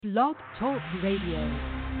Blog Talk Radio.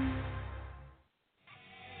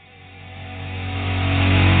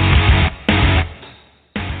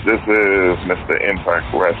 This is Mr. Impact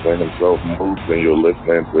Wrestling himself, Moose, and you're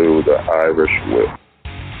listening to the Irish Whip.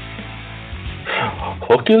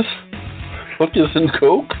 Hookers and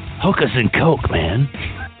Coke? Hookers and Coke, man.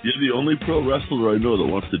 You're the only pro wrestler I know that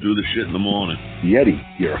wants to do this shit in the morning. Yeti,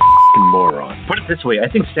 you're a f***ing moron. Put it this way, I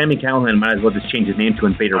think Sami Callihan might as well just change his name to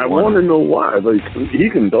Invader I 1. want to know why. Like, he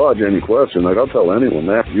can dodge any question. Like, I'll tell anyone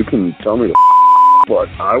that. You can tell me but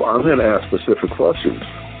I'm going to ask specific questions.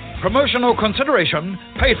 Promotional consideration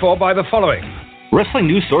paid for by the following.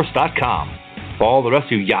 WrestlingNewsSource.com. For all the rest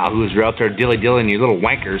of you yahoos who are out there dilly-dillying you little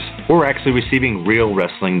wankers, we're actually receiving real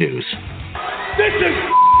wrestling news. This is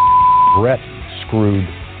Brett screwed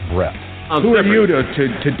Brett. Who are you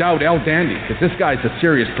to doubt El Dandy? Because this guy's a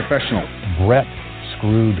serious professional. Brett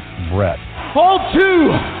screwed Brett. Hold 2!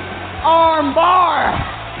 Arm bar!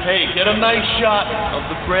 Hey, get a nice shot of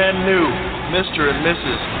the brand new Mr. and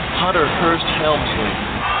Mrs. Hunter Hearst Helmsley.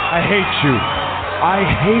 I hate you. I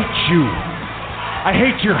hate you. I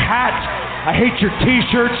hate your hat. I hate your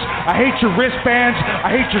t-shirts. I hate your wristbands. I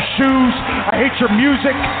hate your shoes. I hate your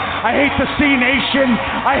music. I hate the C Nation.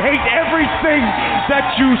 I hate everything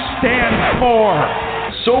that you stand for.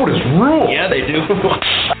 Sodas rule. Yeah, they do.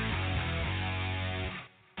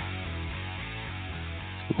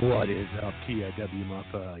 What is up, TIW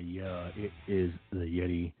Muffa? Yeah, it is the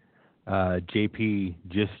Yeti. JP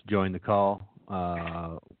just joined the call.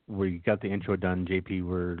 We got the intro done. JP,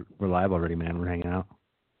 we're live already, man. We're hanging out.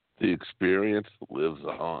 The experience lives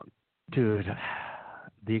on. Dude,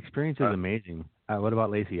 the experience is amazing. What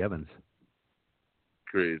about Lacey Evans?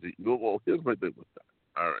 Crazy. Well, here's my thing with that.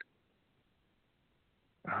 All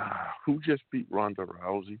right. Who just beat Ronda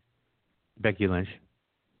Rousey? Becky Lynch.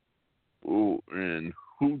 Oh, and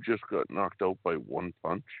who just got knocked out by one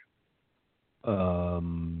punch?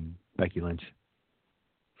 Becky Lynch.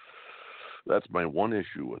 That's my one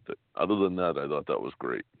issue with it. Other than that, I thought that was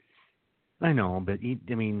great. I know, but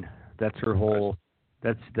I mean, that's her whole.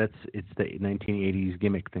 It's the 1980s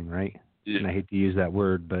gimmick thing, right? Yeah. And I hate to use that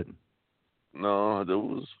word, but no, I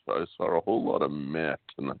saw a whole lot of meh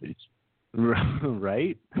tonight.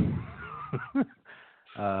 Right?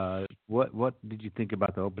 What did you think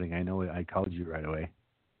about the opening? I know I called you right away.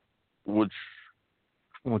 Which?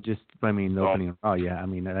 Well, the opening. Oh yeah, I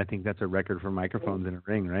mean, I think that's a record for microphones in a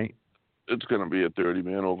ring, right? It's going to be a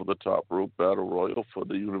 30-man over-the-top rope battle royal for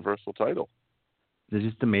the Universal title. It's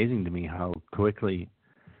just amazing to me how quickly.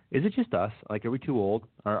 Is it just us? Like, are we too old?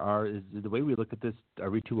 Is the way we look at this?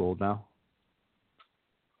 Are we too old now?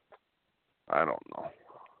 I don't know.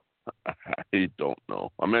 I don't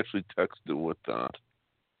know. I'm actually texting with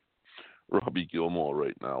Robbie Gilmore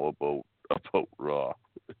right now about Raw,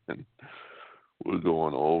 and we're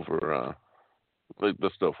going over like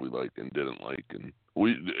the stuff we liked and didn't like, and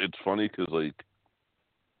it's funny because like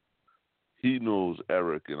he knows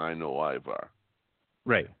Eric and I know Ivar.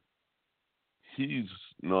 Right. He's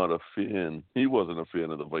not a fan. He wasn't a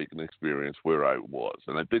fan of the Viking Experience where I was,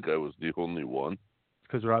 and I think I was the only one.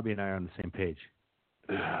 Because Robbie and I are on the same page.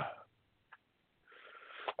 I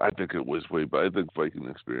think it was way better. I think Viking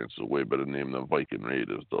Experience is a way better name than Viking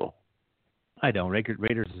Raiders, though. I don't.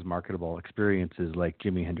 Raiders is marketable. Experience is like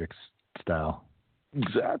Jimi Hendrix style.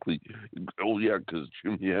 Exactly. Oh, yeah, because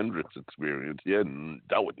Jimi Hendrix Experience, yeah,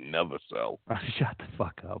 that would never sell. Shut the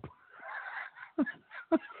fuck up.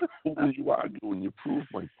 When you argue and you prove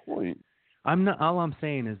my point. I'm not. All I'm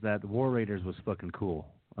saying is that War Raiders was fucking cool.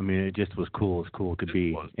 I mean, it just was cool as cool could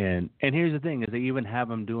be. And here's the thing: is they even have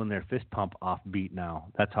them doing their fist pump off beat now.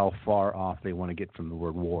 That's how far off they want to get from the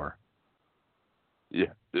word war.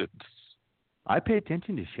 Yeah, I pay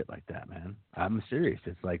attention to shit like that, man. I'm serious.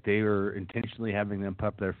 It's like they were intentionally having them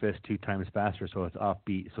pump their fist 2 times faster, so it's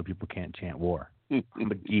offbeat, so people can't chant war.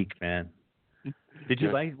 I'm a geek, man. Did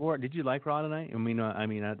you like war? Did you like Raw tonight? I mean,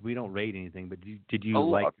 we don't rate anything, but did you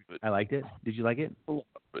like? I liked it. Did you like it? A lot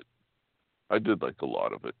of it. I did like a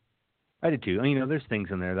lot of it. I did too. There's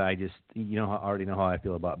things in there that I just, I already know how I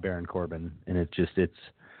feel about Baron Corbin, and it's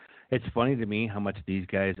funny to me how much these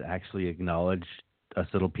guys actually acknowledge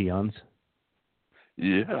us little peons.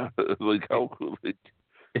 Yeah, like how cool. Like,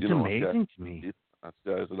 it's amazing to me. Us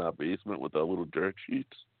guys in our basement with our little dirt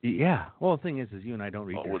sheets. Yeah. Well, the thing is you and I don't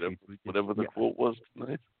read dirt sheets. Whatever the quote was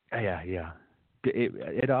tonight. Yeah.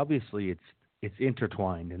 It obviously it's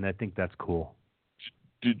intertwined, and I think that's cool.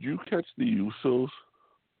 Did you catch the Usos?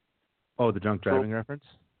 Oh, the drunk driving reference?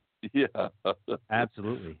 Yeah.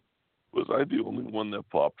 Absolutely. Was I the only one that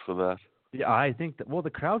popped for that? Yeah, I think that. Well,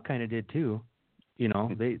 the crowd kind of did too.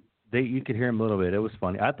 You could hear him a little bit. It was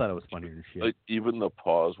funny. I thought it was funnier than shit. Like, even the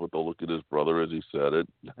pause with the look at his brother as he said it.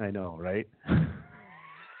 I know, right?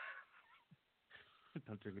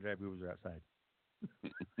 Don't drink and drive. Boobs are outside.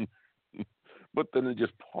 But then he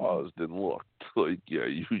just paused and looked like, yeah,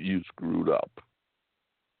 you screwed up.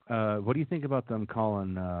 What do you think about them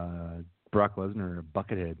calling Brock Lesnar a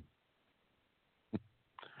buckethead?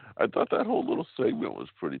 I thought that whole little segment was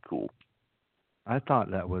pretty cool. I thought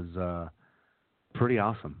that was pretty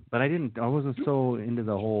awesome, but I wasn't so into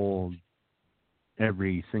the whole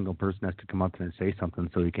every single person has to come up and say something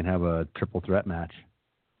so you can have a triple threat match.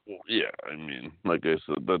 Well, yeah, I mean, like I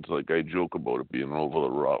said, that's like I joke about it being over the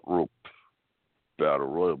rope battle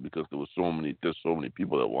royal because there's so many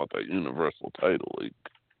people that want that universal title. Like,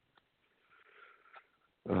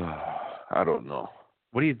 I don't know.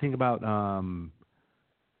 What do you think about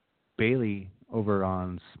Bayley over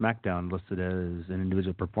on SmackDown listed as an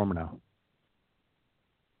individual performer now?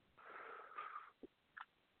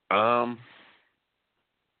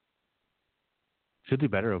 Should do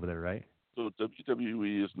better over there, right? So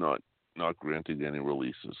WWE is not granting any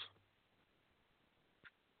releases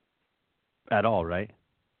at all, right?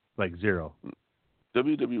 Like zero.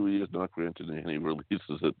 WWE is not granting any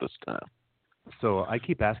releases at this time. So I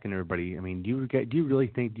keep asking everybody. I mean, do you really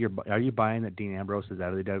think are you buying that Dean Ambrose is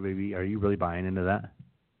out of the WWE? Are you really buying into that?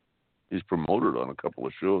 He's promoted on a couple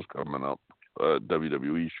of shows coming up,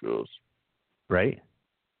 WWE shows. Right.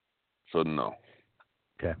 So no.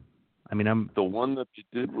 Okay. I mean, the one that they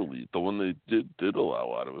did release, the one they did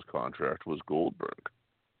allow out of his contract was Goldberg.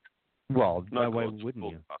 Well, why wouldn't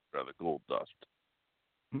you? Rather, Gold Dust.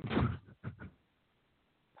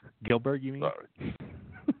 Gilbert, you mean? Sorry.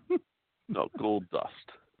 No, Gold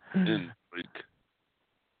Dust.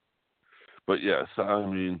 But yes, I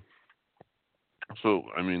mean,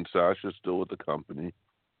 Sasha's still with the company.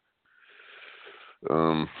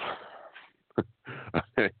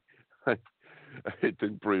 I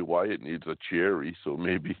think Bray Wyatt needs a cherry, so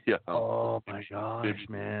maybe. Oh my gosh, maybe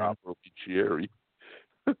man! Properly cherry.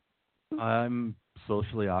 I'm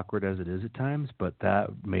socially awkward as it is at times, but that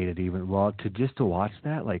made it even. Well, to watch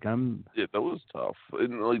that, like Yeah, that was tough,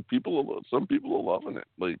 and like some people are loving it.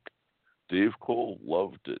 Like Dave Cole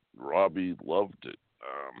loved it, Robbie loved it.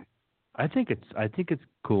 I think it's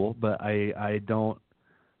cool, but I don't.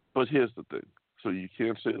 But here's the thing. So you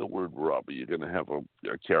can't say the word Robbie. You're going to have a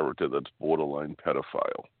character that's borderline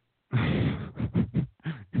pedophile.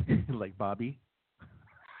 Like Bobby?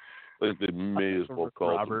 Like they may as well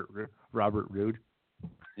call Robert Roode.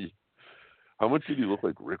 How much did he look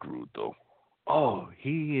like Rick Rude, though? Oh,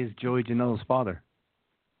 he is Joey Janela's father.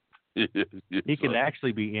 He could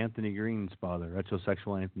actually be Anthony Green's father,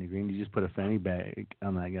 retrosexual Anthony Green. You just put a fanny bag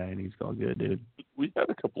on that guy, and he's all good, dude. We had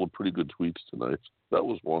a couple of pretty good tweets tonight. That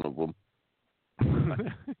was one of them.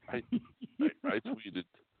 I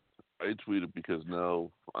tweeted because now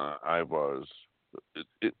Ivar's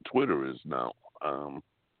Twitter is now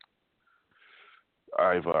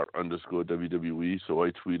Ivar _ WWE. So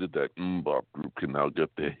I tweeted that Mbop group can now get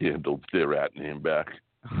their handle, their at name back.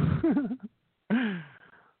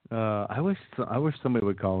 I wish somebody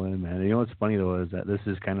would call in, man. You know what's funny though is that this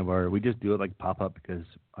is kind of we just do it like pop up because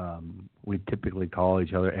we typically call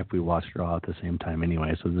each other if we watch Raw at the same time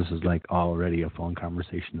anyway. So this is like already a phone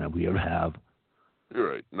conversation that we would have.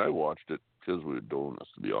 You're right, and I watched it because we were doing this.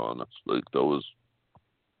 To be honest, like that was,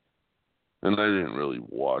 and I didn't really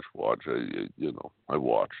watch. I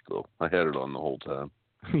watched though. I had it on the whole time.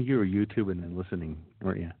 You were YouTubing and listening,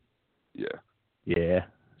 weren't you? Yeah. Yeah.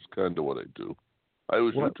 It's kind of what I do. I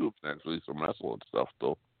was YouTubing actually some wrestling stuff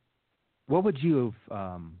though. What would you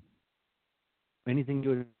have? Anything you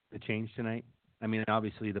would have changed tonight? I mean,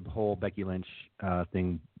 obviously the whole Becky Lynch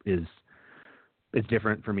thing it's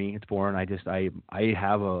different for me. It's boring. I guess I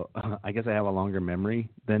have a longer memory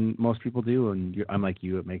than most people do, and I'm like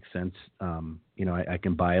you. It makes sense. I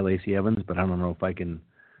can buy Lacey Evans, but I don't know if I can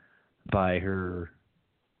buy her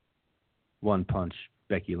one punch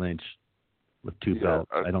Becky Lynch with two belts.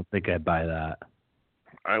 I don't think I'd buy that.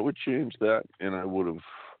 I would change that, and I would have.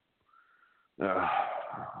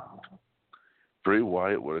 Bray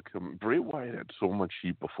Wyatt would have come. Bray Wyatt had so much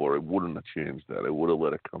heat before. I wouldn't have changed that. I would have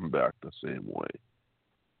let it come back the same way.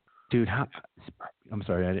 Dude, I'm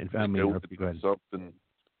sorry. I didn't. I mean, go ahead. Something.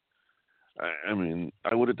 I mean,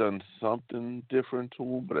 I would have done something different to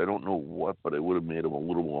him, but I don't know what. But I would have made him a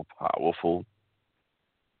little more powerful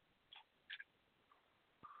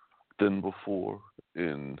than before.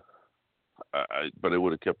 But I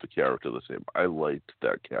would have kept the character the same. I liked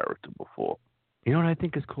that character before. You know what I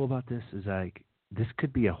think is cool about this is like this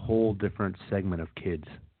could be a whole different segment of kids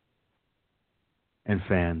and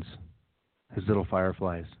fans as little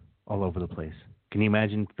fireflies all over the place. Can you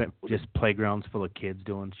imagine just playgrounds full of kids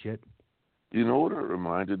doing shit? You know what it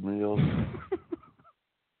reminded me of?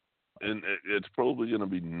 And it's probably going to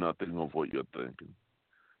be nothing of what you're thinking.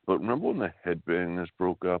 But remember when the Headbangers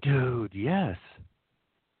broke up? Dude, yes.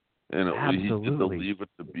 And he did the Leave It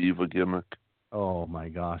to Beaver gimmick. Oh, my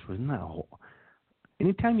gosh. Wasn't that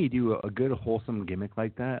anytime you do a good, wholesome gimmick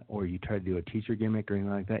like that, or you try to do a teacher gimmick or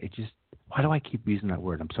anything like that, it just... Why do I keep using that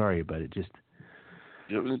word? I'm sorry, but it just...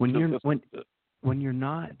 When you're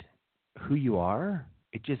not who you are,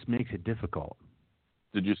 it just makes it difficult.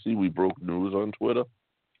 Did you see we broke news on Twitter?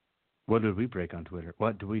 What did we break on Twitter?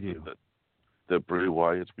 What did we do? That Bray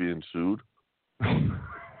Wyatt's being sued.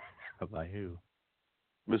 By who?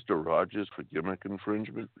 Mr. Rogers for gimmick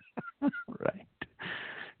infringement. Right.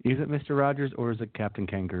 Is it Mr. Rogers or is it Captain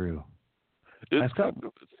Kangaroo? It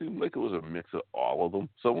seemed like it was a mix of all of them.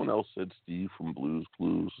 Someone else said Steve from Blues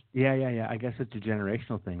Clues. Yeah. I guess it's a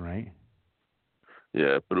generational thing, right?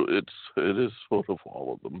 Yeah, but it is sort of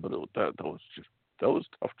all of them. But that was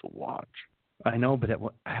tough to watch. I know, but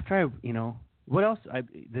after what else?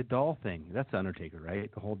 The doll thing. That's the Undertaker, right?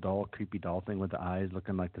 The whole creepy doll thing with the eyes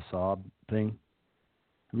looking like the Sob thing.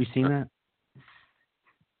 Have you seen that?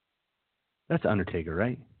 That's Undertaker,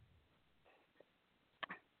 right?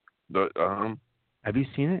 Have you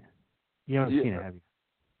seen it? You haven't seen it, have you?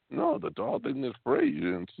 No, the doll thing is Bray. You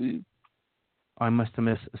didn't see. I must have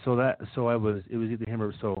missed. It was either him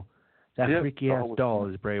or so. That freaky ass doll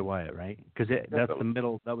is Bray Wyatt, right? Because that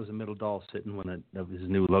was the middle doll sitting when that was his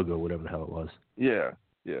new logo, whatever the hell it was. Yeah,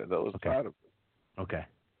 that was part of it. Okay.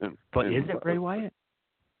 But is it Bray Wyatt?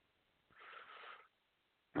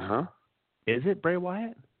 Huh? Is it Bray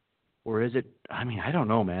Wyatt? Or is it? I mean, I don't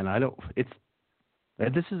know, man.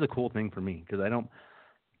 This is a cool thing for me because I don't.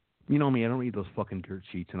 You know me, I don't read those fucking dirt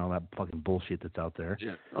sheets and all that fucking bullshit that's out there.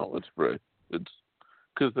 Yeah, no, it's Bray. It's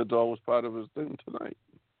because the doll was part of his thing tonight.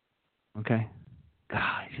 Okay.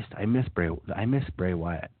 God, I miss Bray. I miss Bray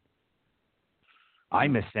Wyatt. I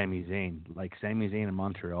miss Sami Zayn. Like Sami Zayn in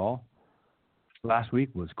Montreal last week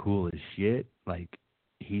was cool as shit. Like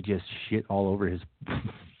he just shit all over his.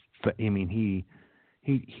 I mean,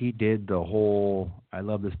 he did the whole. I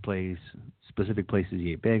love this place. Specific places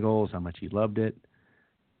he ate bagels. How much he loved it.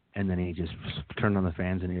 And then he just turned on the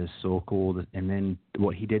fans, and it was so cool. And then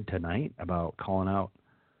what he did tonight about calling out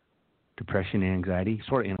depression and anxiety,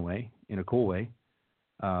 sort of in a way, in a cool way.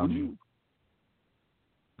 Go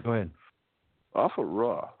ahead. Off of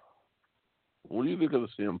Raw, what do you think of the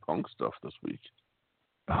CM Punk stuff this week?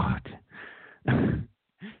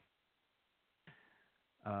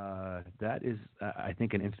 That is, I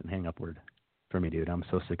think, an instant hang-up word for me, dude. I'm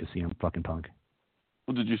so sick of CM fucking Punk.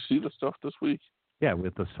 Well, did you see the stuff this week? Yeah,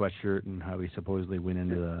 with the sweatshirt and how he supposedly went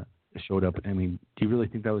into showed up. I mean, do you really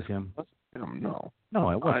think that was him? No.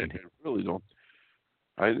 No, it wasn't. I really don't.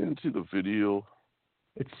 I didn't see the video.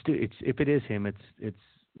 It's if it is him,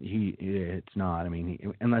 it's not. I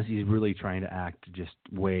mean, unless he's really trying to act just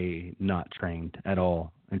way not trained at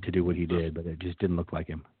all and to do what he did, but it just didn't look like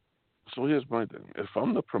him. So here's my thing: if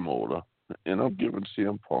I'm the promoter and I'm giving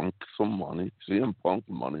CM Punk some money,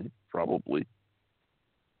 probably.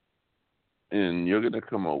 And you're going to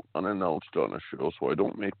come out unannounced on a show, so I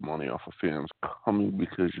don't make money off of fans coming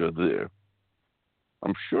because you're there.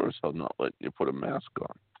 I'm sure as hell not letting you put a mask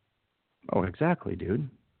on. Oh, exactly, dude.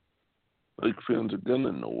 Like, fans are going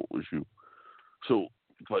to know it was you. So,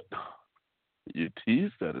 but you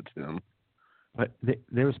teased that it's him. But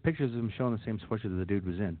there was pictures of him showing the same sweatshirt that the dude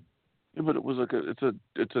was in. Yeah, but it was like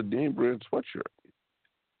it's a name brand sweatshirt.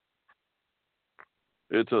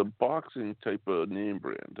 It's a boxing type of name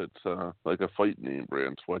brand. It's like a fight name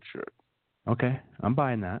brand sweatshirt. Okay, I'm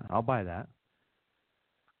buying that. I'll buy that.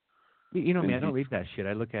 You know me, I don't read that shit.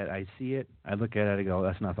 I see it, I look at it, I go,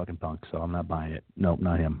 that's not fucking Punk, so I'm not buying it. Nope,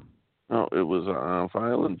 not him. No, it was a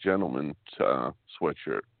Violent Gentleman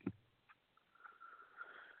sweatshirt.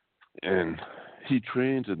 And he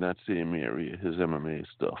trains in that same area, his MMA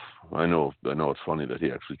stuff. I know it's funny that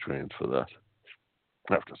he actually trains for that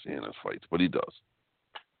after seeing his fights, but he does.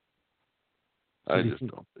 So I just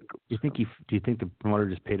don't think. Do you think the promoter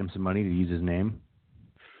just paid him some money to use his name?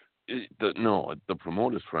 No, the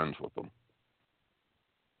promoter's friends with him.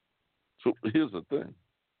 So here's the thing: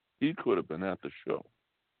 he could have been at the show,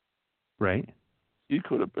 right? He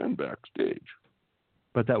could have been backstage,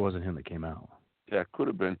 but that wasn't him that came out. That could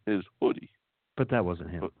have been his hoodie, but that wasn't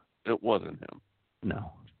him. But it wasn't him.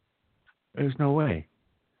 No, there's no way.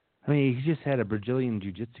 I mean, he just had a Brazilian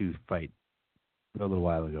jiu-jitsu fight a little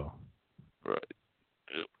while ago. Right.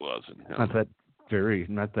 It wasn't him.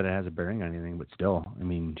 Not that it has a bearing on anything, but still, I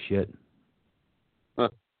mean, shit.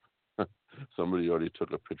 Somebody already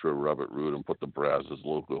took a picture of Robert Roode and put the Brazzers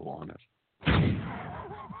logo on it.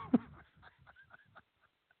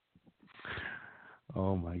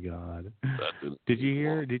 Oh my God! Did you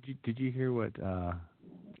hear what?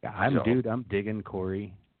 I'm digging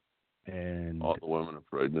Corey, and all the women are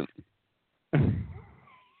pregnant.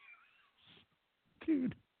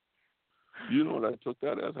 Dude, you know what I took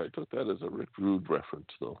that as? I took that as a Rick Rude reference,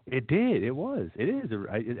 though. It did. It was. It is.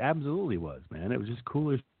 It absolutely was, man. It was just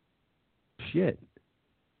cool as shit.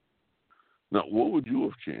 Now, what would you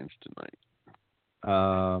have changed tonight?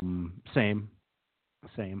 Same.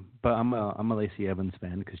 But I'm a Lacey Evans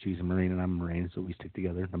fan because she's a Marine and I'm a Marine, so we stick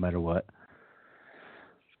together no matter what.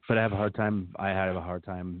 But I have a hard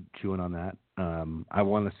time chewing on that. I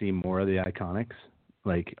want to see more of the Iconics.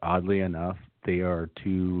 Like, oddly enough, they are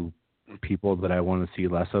two people that I want to see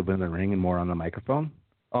less of in the ring and more on the microphone.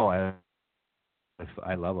 Oh, I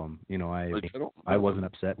love them. You know, I wasn't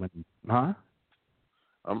upset when, huh?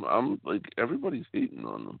 I'm like, everybody's hating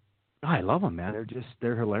on them. Oh, I love them, man.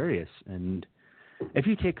 They're hilarious. And if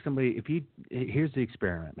you take somebody, here's the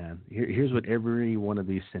experiment, man. Here's what every one of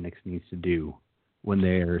these cynics needs to do when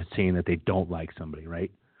they're saying that they don't like somebody,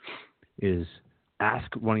 right? Is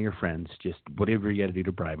ask one of your friends just whatever you got to do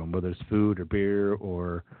to bribe them, whether it's food or beer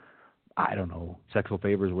or, I don't know, sexual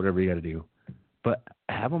favors, whatever you got to do. But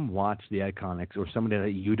have them watch the Iconics or somebody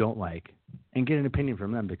that you don't like and get an opinion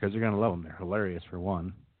from them because they're going to love them. They're hilarious for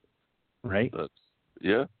one, right?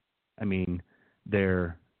 Yeah. I mean,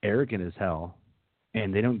 they're arrogant as hell,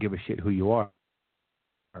 and they don't give a shit who you are.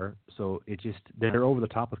 So they're over the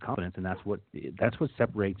top with confidence, and that's what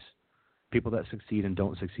separates people that succeed and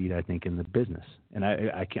don't succeed, I think, in the business. And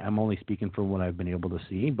I'm only speaking from what I've been able to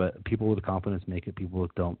see, but people with confidence make it. People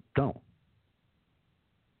that don't.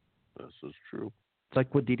 This is true. It's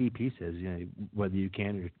like what DDP says, you know, whether you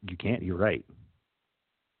can or you can't, you're right.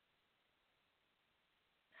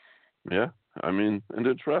 Yeah, I mean, and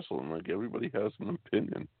it's wrestling. Like, everybody has an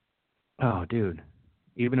opinion. Oh, dude.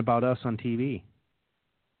 Even about us on TV.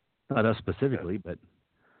 Not us specifically, but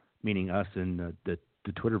meaning us in the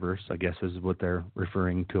Twitterverse, I guess, is what they're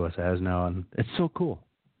referring to us as now. And it's so cool.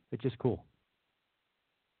 It's just cool.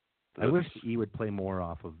 I wish E would play more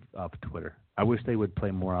off of Twitter. I wish they would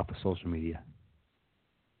play more off of social media.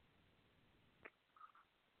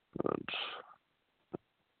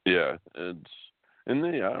 And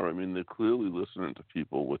they are. I mean, they're clearly listening to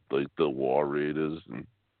people with, like, the War Raiders and.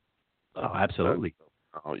 Oh, absolutely.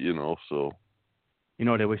 You know, so. You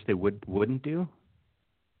know what I wish they wouldn't do?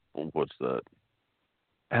 What's that?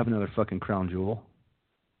 Have another fucking crown jewel.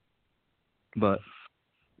 But.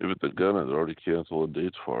 If they're gonna, they already canceled the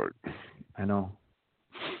dates for it. I know.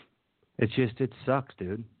 It's just, it sucks,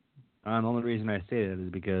 dude. The only reason I say that is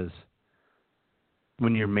because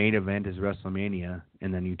when your main event is WrestleMania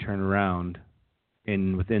and then you turn around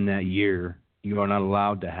and within that year you are not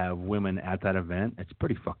allowed to have women at that event, it's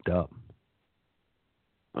pretty fucked up.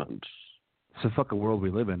 It's a fucking world we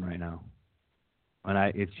live in right now.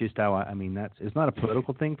 And it's just how it's not a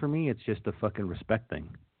political thing for me, it's just a fucking respect thing.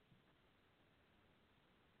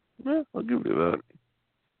 Yeah, I'll give you that.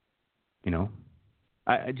 You know?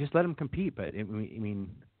 I just let them compete, but I mean,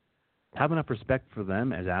 have enough respect for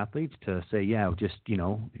them as athletes to say, yeah, just, you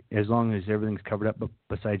know, as long as everything's covered up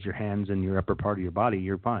besides your hands and your upper part of your body,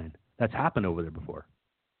 you're fine. That's happened over there before.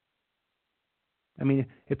 I mean,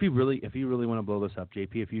 if you really want to blow this up,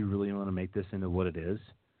 JP, if you really want to make this into what it is,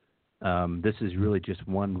 this is really just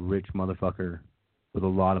one rich motherfucker with a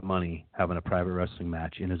lot of money having a private wrestling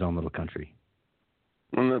match in his own little country.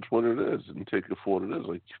 And that's what it is. And take it for what it is.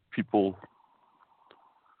 Like, people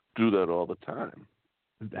do that all the time.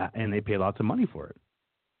 And they pay lots of money for it.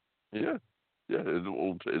 Yeah. Yeah,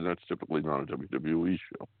 and that's typically not a WWE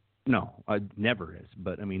show. No, it never is.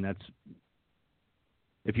 But, I mean, that's...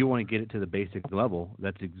 If you want to get it to the basic level,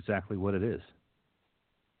 that's exactly what it is.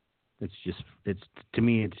 To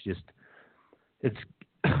me,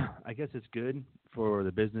 I guess it's good for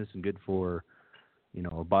the business and good for, you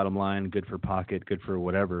know, bottom line, good for pocket, good for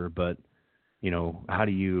whatever. But, you know, how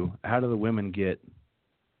do the women get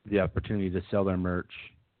the opportunity to sell their merch,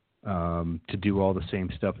 to do all the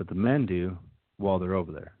same stuff that the men do while they're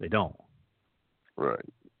over there? They don't. Right.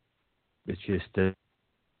 It's just,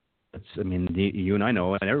 you and I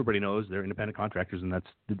know, and everybody knows they're independent contractors, and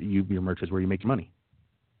your merch is where you make your money.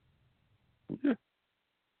 Yeah.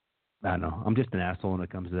 I don't know. I'm just an asshole when it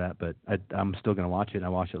comes to that, but I'm still going to watch it. I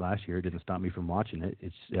watched it last year. It didn't stop me from watching it.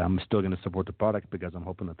 I'm still going to support the product because I'm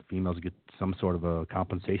hoping that the females get some sort of a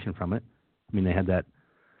compensation from it. I mean, they had that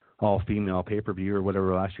all-female pay-per-view or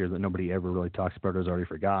whatever last year that nobody ever really talks about or has already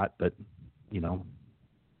forgot, but, you know,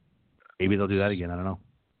 maybe they'll do that again. I don't know.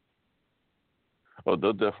 Oh,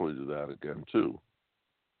 they'll definitely do that again too.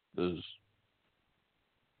 There's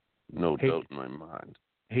no doubt in my mind.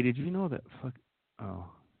 Hey, did you know that?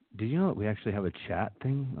 Did you know that we actually have a chat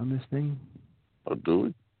thing on this thing? Oh, do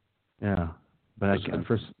we? Yeah, but I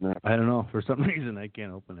don't know. For some reason, I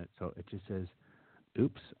can't open it. So it just says,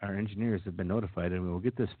 "Oops, our engineers have been notified, and we will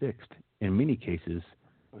get this fixed. In many cases,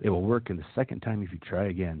 it will work in the second time if you try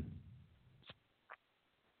again."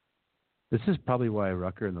 This is probably why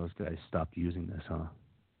Rucker and those guys stopped using this, huh?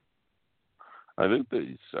 I think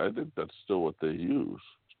that's still what they use.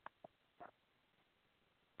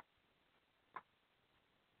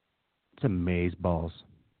 It's amaze balls.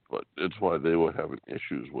 But it's why they were having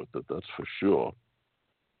issues with it, that's for sure.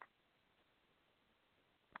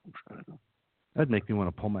 That'd make me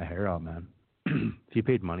want to pull my hair out, man. If you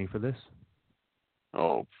paid money for this?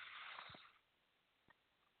 Oh.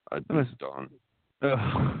 I'd be done.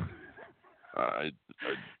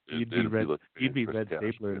 You'd be Red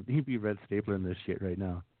Stapler. You'd be Red Stapler in this shit right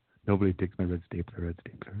now. Nobody takes my Red Stapler.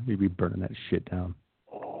 You'd be burning that shit down.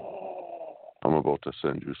 I'm about to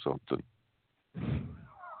send you something.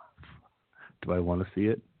 Do I want to see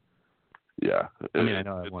it? Yeah. I mean, I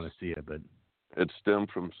know I want to see it, but... It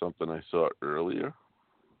stemmed from something I saw earlier.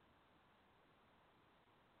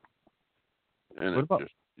 And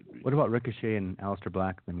what about Ricochet and Aleister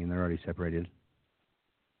Black? I mean, they're already separated.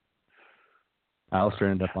 Aleister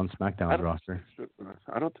ended up on SmackDown's roster.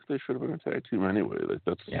 I don't think they should have been a tag team anyway.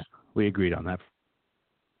 Yeah, we agreed on that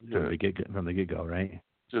from the get-go, right?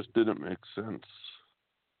 Just didn't make sense.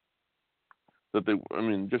 That they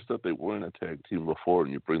weren't a tag team before,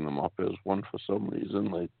 and you bring them up as one for some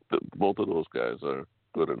reason. Both of those guys are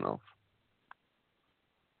good enough.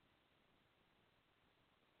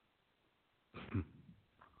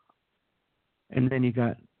 And then you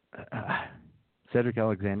got Cedric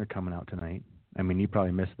Alexander coming out tonight. I mean, you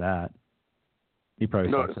probably missed that. You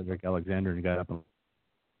probably saw Cedric Alexander and got up and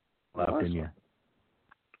left, didn't you?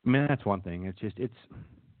 I mean, that's one thing.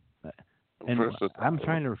 And I'm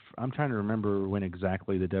trying to remember when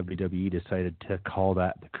exactly the WWE decided to call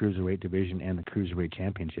that the Cruiserweight division and the Cruiserweight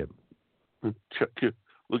Championship. Look at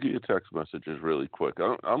your text messages really quick.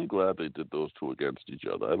 I'm glad they did those two against each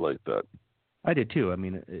other. I like that. I did too. I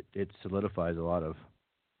mean, it solidifies a lot of.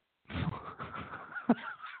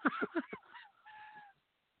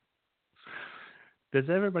 Does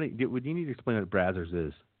everybody? Would you need to explain what Brazzers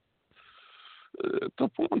is? It's a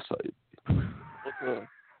porn site.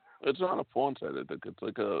 It's not a porn site. I think it's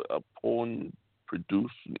like a porn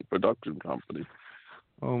production company.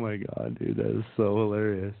 Oh my god, dude, that is so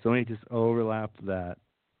hilarious. Somebody just overlapped that.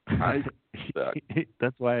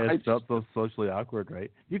 That's why it felt so socially awkward,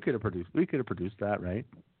 right? We could have produced that, right?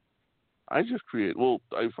 I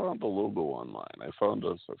found the logo online. I found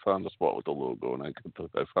a spot with the logo, and I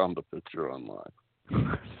found the picture online. So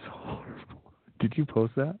horrible. Did you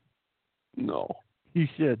post that? No. You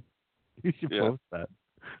should. You should post that.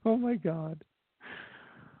 Oh my god.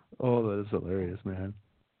 Oh, that is hilarious, man.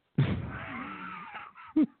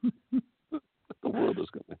 The world is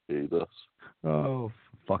going to hate us. Oh,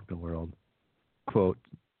 fuck the world. Quote.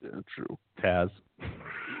 Yeah, true. Taz.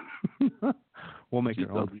 We'll make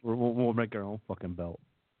our own. We'll make our own fucking belt.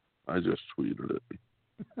 I just tweeted it.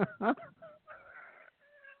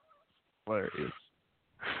 Hilarious.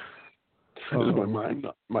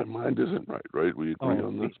 My mind isn't right? We agree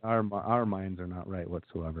on this? Our minds are not right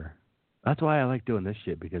whatsoever. That's why I like doing this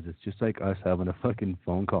shit, because it's just like us having a fucking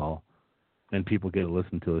phone call, and people get to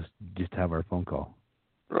listen to us just have our phone call.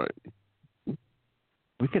 Right.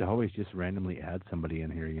 We could always just randomly add somebody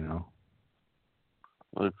in here, you know.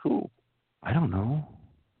 Like who? I don't know.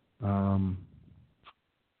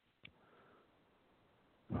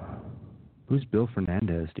 Who's Bill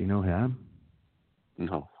Fernandez? Do you know him?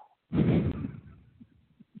 No.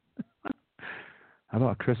 How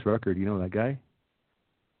about Chris Rucker? Do you know that guy?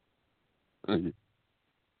 You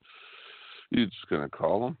just gonna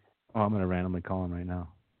call him? Oh, I'm gonna randomly call him right now.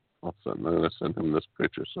 I'm gonna send him this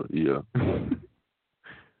picture so he.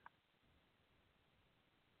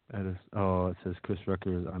 That is. Oh, it says Chris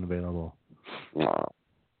Rucker is unavailable. Wow.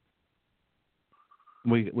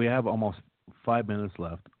 We have almost 5 minutes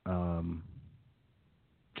left.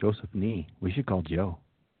 Joseph Nee. We should call Joe.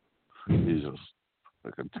 I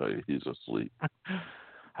can tell you, he's asleep.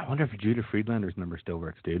 I wonder if Judah Friedlander's number still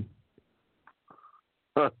works, dude.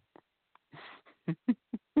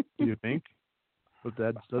 You think? Let's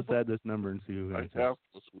add this number and see who has it. I have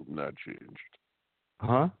to assume that changed.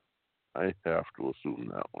 Huh? I have to assume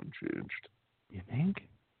that one changed. You think?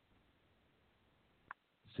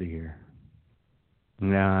 Let's see here.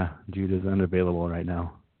 Nah, Judah's unavailable right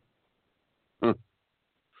now.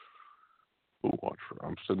 Watch for.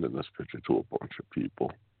 I'm sending this picture to a bunch of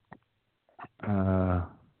people. Uh.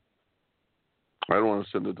 I don't want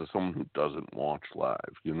to send it to someone who doesn't watch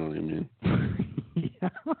live. You know what I mean? Yeah.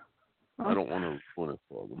 I don't want to ruin it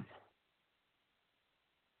for them.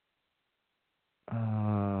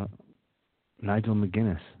 Nigel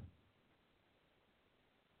McGuinness.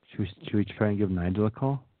 Should we try and give Nigel a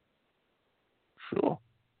call? Sure.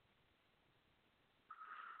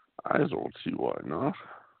 I don't see why not.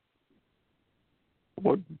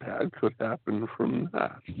 What bad could happen from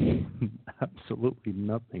that? Absolutely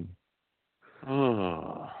nothing.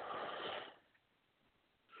 Oh.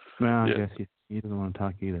 Well, I guess he doesn't want to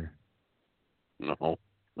talk either. No,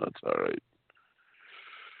 that's all right.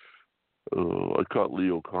 I caught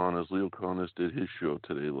Leo Connors. Leo Connors did his show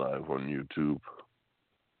today live on YouTube.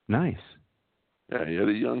 Nice. Yeah, he had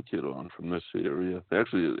a young kid on from this area.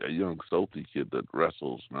 Actually, a young Southie kid that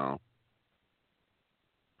wrestles now.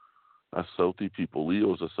 Us Southie people.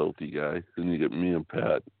 Leo's a Southie guy. Then you get me and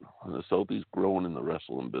Pat. And the Southie's growing in the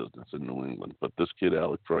wrestling business in New England. But this kid,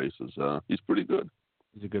 Alec Price, he's pretty good.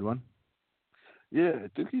 He's a good one? Yeah, I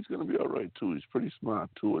think he's going to be all right, too. He's pretty smart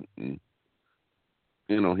to it. And,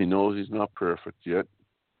 he knows he's not perfect yet,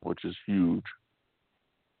 which is huge.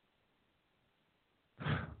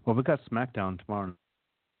 Well, we got SmackDown tomorrow.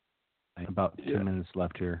 About 2 minutes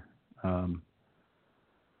left here.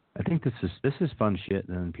 I think this is fun shit,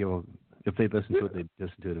 and people, if they listen to it, they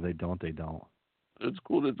listen to it. If they don't, they don't. It's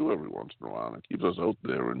cool to do every once in a while. It keeps us out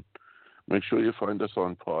there, and make sure you find us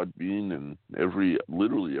on Podbean and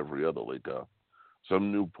literally every other.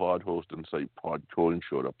 Some new pod hosting site, Podcoin,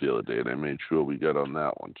 showed up the other day, and I made sure we got on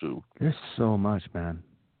that one too. There's so much, man.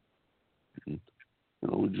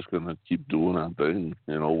 We're just gonna keep doing our thing.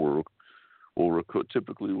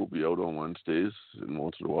 Typically we'll be out on Wednesdays, and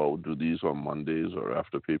once in a while we'll do these on Mondays or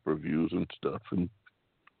after pay-per-views and stuff, and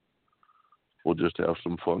we'll just have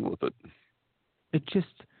some fun with it. It's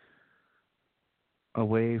just a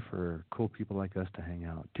way for cool people like us to hang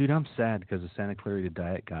out. Dude, I'm sad because the Santa Clarita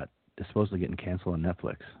Diet is supposedly getting canceled on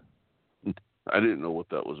Netflix. I didn't know what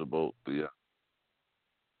that was about, but yeah.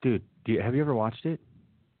 Dude, have you ever watched it?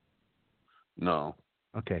 No.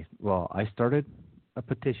 Okay, well, I started a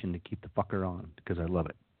petition to keep the fucker on because I love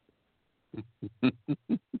it.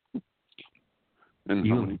 And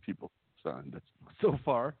how many people signed it? So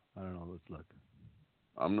far? I don't know. Let's look.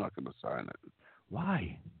 I'm not going to sign it.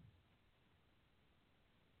 Why?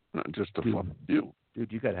 Just to fuck you.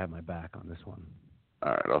 Dude, you got to have my back on this one.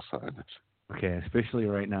 All right, I'll sign it. Okay, officially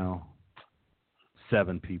right now,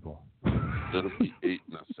 7 people. It'll be 8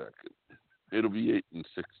 in a second. It'll be 8 in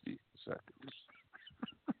 60 seconds.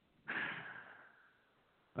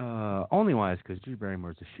 Only wise because Drew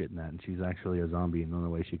Barrymore's a shit in that, and she's actually a zombie, and the only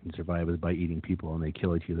way she can survive is by eating people, and they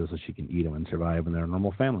kill each other so she can eat them and survive, and they're a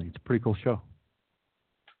normal family. It's a pretty cool show.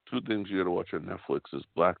 2 things you got to watch on Netflix is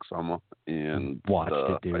Black Summer and Watched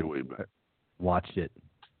it, dude. Highwayman. Watched it.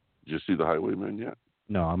 Did you see the Highwayman yet?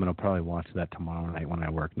 No, I'm going to probably watch that tomorrow night when I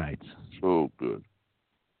work nights. So good.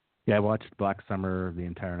 Yeah, I watched Black Summer the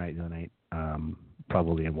entire night the other night,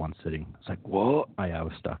 probably in one sitting. It's like, whoa, I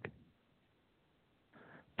was stuck.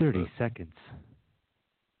 30 seconds.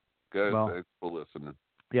 Guys, thanks for listening.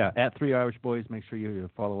 Yeah, at 3 Irish Boys. Make sure you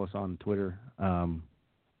follow us on Twitter and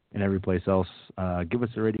every place else. Give us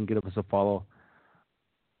a rating. Give us a follow.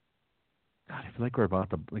 God, I feel like we're about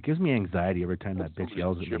to... It gives me anxiety every time that bitch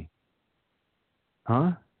yells at me.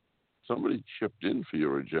 Huh? Somebody chipped in for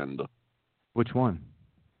your agenda. Which one?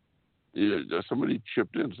 Yeah, somebody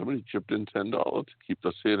chipped in. Somebody chipped in $10 to keep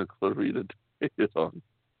the Santa Clarita Diet on.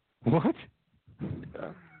 What? Yeah.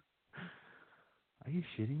 Are you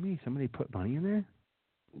shitting me? Somebody put money in there?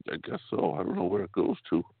 I guess so. I don't know where it goes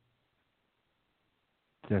to.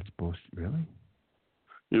 That's bullshit. Really?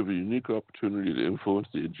 You have a unique opportunity to influence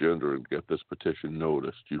the agenda and get this petition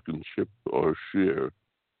noticed. You can ship or share.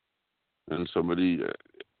 And somebody,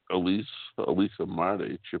 Elisa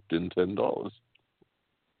Marte, chipped in $10.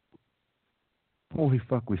 Holy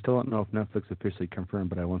fuck, we still don't know if Netflix officially confirmed,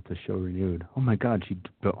 but I want the show renewed. Oh my god,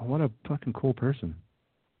 what a fucking cool person.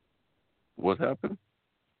 What happened?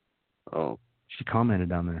 Oh. She commented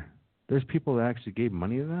down there. There's people that actually gave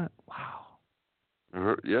money to that?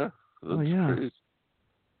 Wow. Yeah, that's crazy.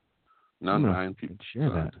 Not 9 people. Share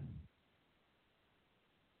that.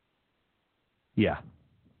 Yeah.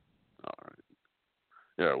 All right.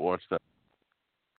 Yeah, watch that.